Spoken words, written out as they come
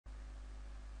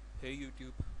Hey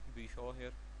YouTube, Shaw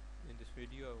here. In this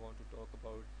video I want to talk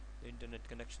about the internet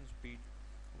connection speed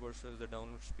versus the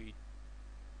download speed.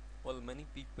 Well, many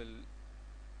people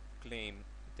claim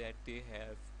that they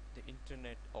have the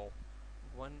internet of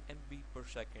 1 MB per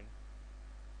second,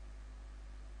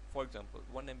 for example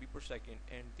 1 MB per second,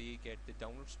 and they get the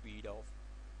download speed of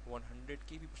 100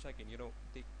 KB per second.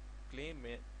 They claim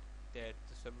it that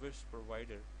the service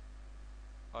provider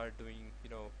are doing,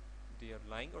 they are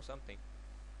lying or something.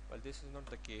 Well, this is not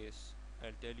the case.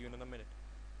 I'll tell you in a minute.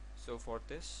 So for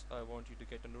this, I want you to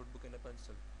get a notebook and a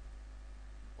pencil.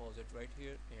 Pause it right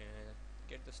here and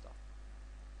get the stuff.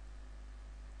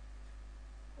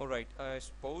 Alright, I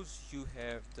suppose you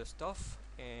have the stuff,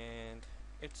 and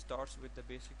it starts with the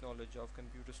basic knowledge of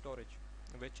computer storage,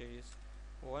 which is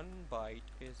 1 byte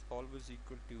is always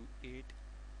equal to 8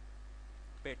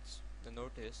 bits. Now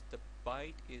notice the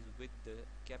byte is with the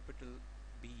capital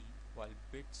B while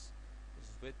bits is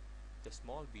with the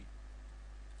small b.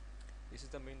 This is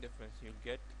the main difference you'll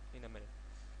get in a minute.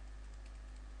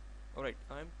 Alright,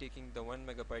 I'm taking the 1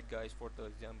 megabyte guys for the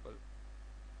example.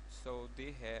 So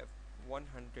they have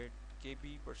 100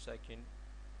 KB per second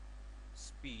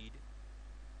speed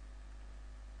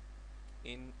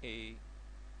in a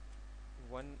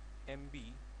 1 MB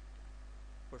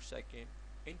per second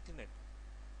internet.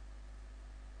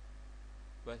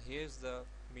 Well, here's the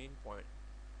main point.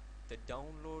 The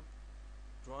download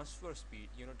transfer speed,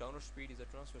 download speed is a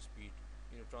transfer speed.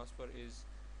 Transfer is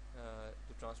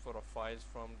the transfer of files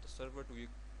from the server to your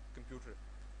computer.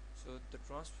 So the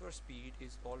transfer speed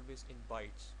is always in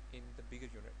bytes in the bigger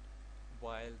unit,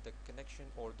 while the connection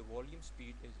or the volume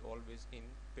speed is always in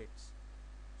bits.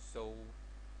 So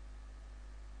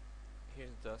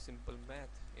here's the simple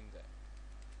math in that.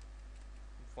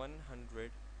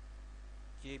 100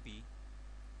 KB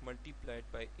multiplied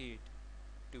by 8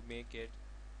 to make it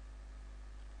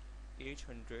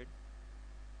 800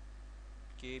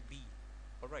 KB.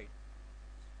 Alright,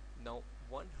 now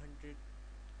 100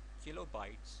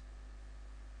 kilobytes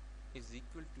is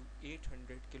equal to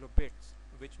 800 kilobits,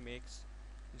 which makes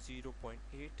 0.8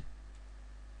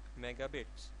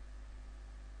 megabits.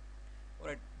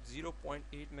 Alright, 0.8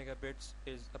 megabits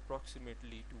is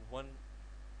approximately to 1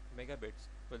 megabits.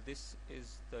 Well, this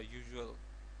is the usual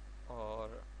or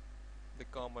the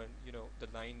common, the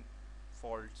line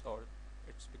faults, or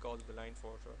it's because of the line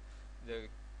faults or the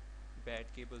bad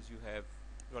cables you have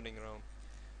running around.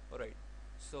 Alright,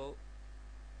 so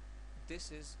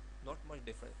this is not much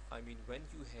different. I mean, when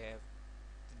you have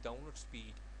the download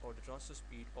speed or the transfer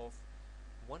speed of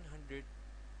 100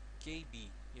 KB,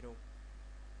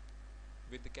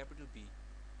 with the capital B,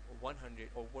 100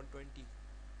 or 120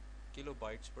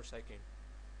 kilobytes per second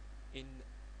in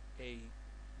a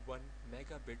 1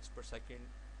 megabits per second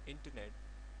internet,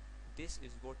 this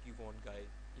is what you want, guys.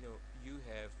 You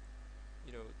have,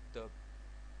 the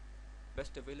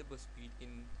best available speed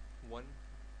in 1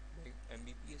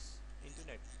 Mbps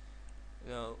internet.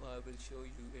 Now I will show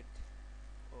you it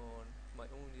on my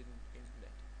own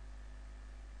internet.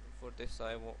 For this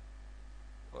I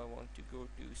want to go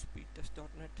to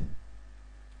speedtest.net.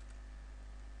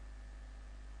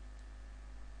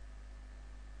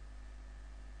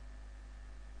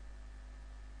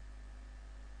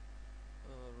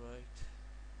 Alright,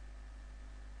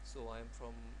 so I am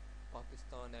from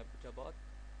Pakistan, Abbottabad.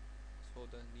 So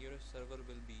the nearest server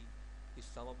will be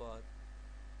Islamabad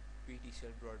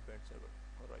PTCL broadband server.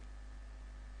 Alright,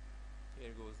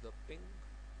 here goes the ping,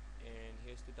 and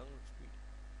here's the download speed.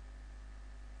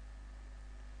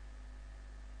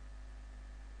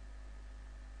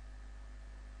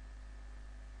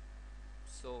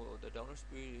 So the download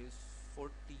speed is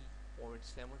 40.76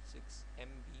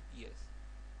 Mbps.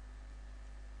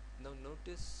 Now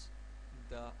notice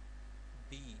the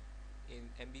B in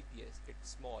Mbps, it's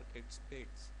small, it's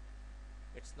bits,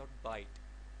 it's not byte.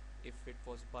 If it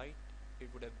was byte, it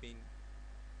would have been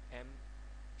M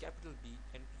capital B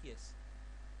and PS.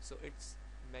 So it's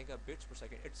megabits per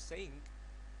second. It's saying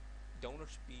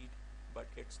download speed, but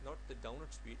it's not the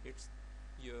download speed, it's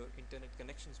your internet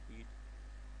connection speed.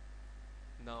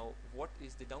 Now what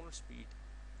is the download speed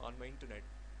on my internet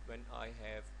when I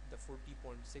have the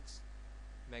 40.6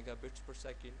 megabits per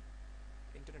second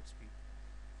internet speed?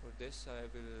 For this I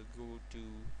will go to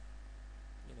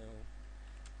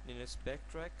Linux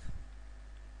backtrack.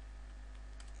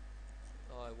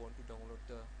 I want to download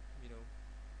the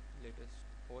latest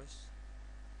OS.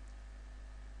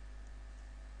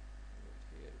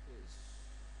 Here is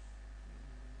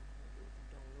go to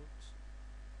downloads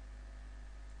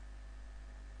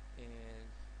and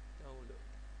download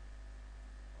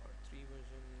R3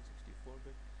 version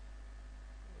 64-bit.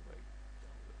 Alright,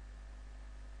 download.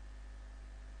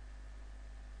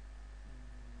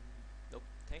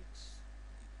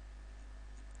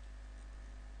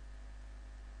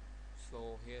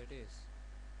 So here it is.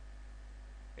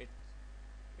 It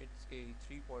it's a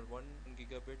 3.1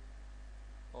 gigabit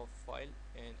of file,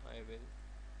 and I will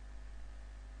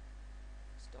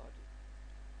start it.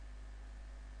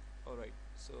 Alright,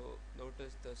 so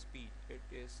notice the speed. It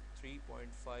is 3.5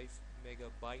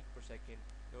 megabyte per second.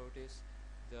 Notice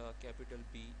the capital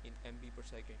B in MB per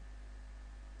second.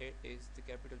 It is the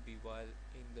capital B, while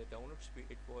in the download speed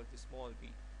it was the small b.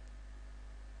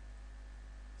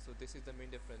 So this is the main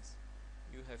difference.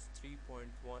 You have 4.1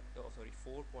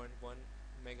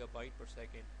 megabyte per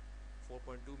second,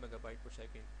 4.2 megabyte per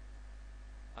second.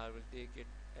 I will take it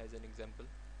as an example.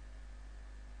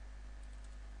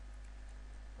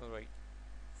 Alright,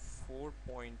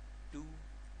 4.2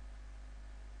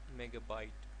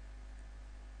 megabyte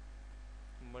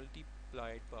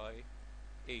multiplied by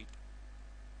 8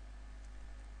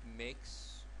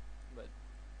 makes, well,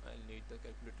 I'll need the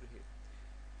calculator here.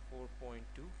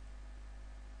 4.2,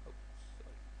 oh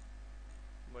sorry,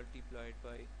 multiplied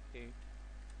by 8,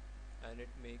 and it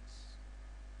makes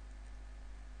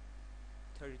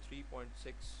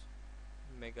 33.6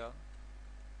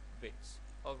 megabits.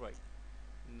 Alright,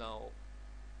 now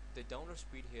the download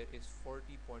speed here is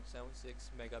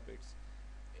 40.76 megabits.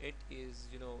 It is,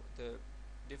 the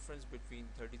difference between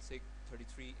 36,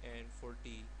 33 and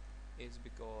 40 is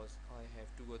because I have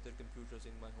two other computers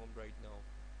in my home right now,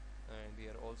 and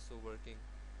they are also working.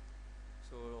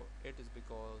 So it is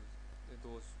because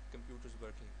those computers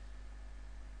working.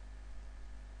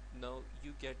 Now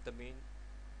you get the main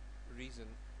reason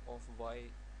of why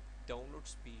download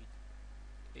speed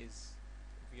is,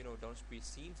 download speed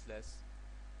seems less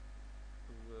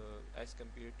as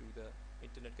compared to the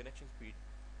internet connection speed,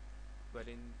 but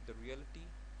in the reality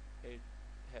it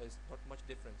has not much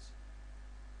difference.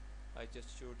 I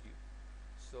just showed you.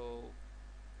 So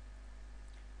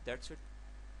that's it,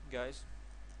 guys.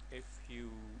 If you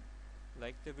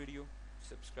like the video,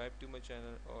 subscribe to my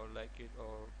channel or like it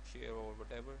or share or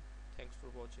whatever. Thanks for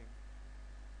watching.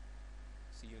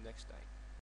 See you next time.